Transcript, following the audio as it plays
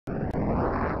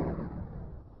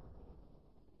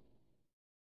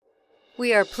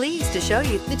We are pleased to show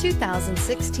you the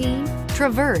 2016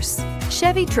 Traverse.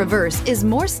 Chevy Traverse is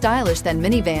more stylish than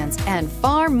minivans and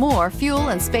far more fuel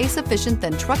and space efficient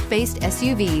than truck-based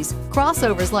SUVs.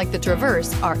 Crossovers like the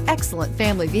Traverse are excellent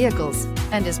family vehicles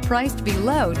and is priced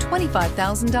below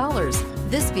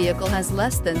 $25,000. This vehicle has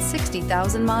less than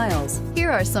 60,000 miles. Here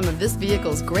are some of this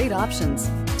vehicle's great options: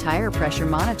 tire pressure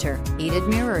monitor, heated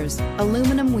mirrors,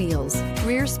 aluminum wheels,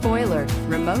 rear spoiler,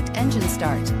 remote engine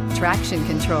start, traction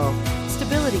control,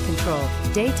 stability control,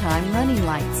 daytime running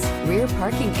lights, rear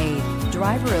parking aid,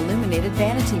 driver illuminated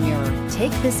vanity mirror.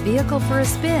 Take this vehicle for a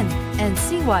spin and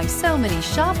see why so many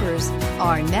shoppers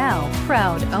are now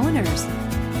proud owners.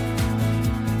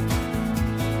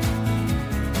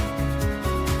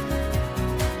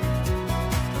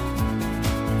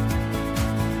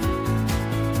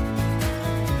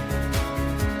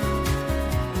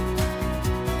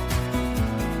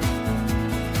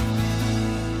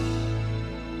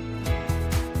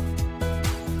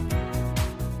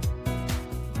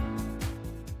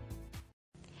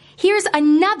 Here's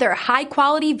another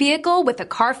high-quality vehicle with a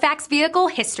Carfax Vehicle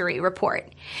History Report.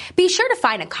 Be sure to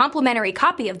find a complimentary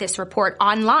copy of this report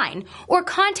online or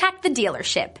contact the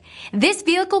dealership. This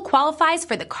vehicle qualifies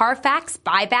for the Carfax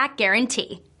Buyback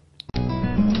Guarantee.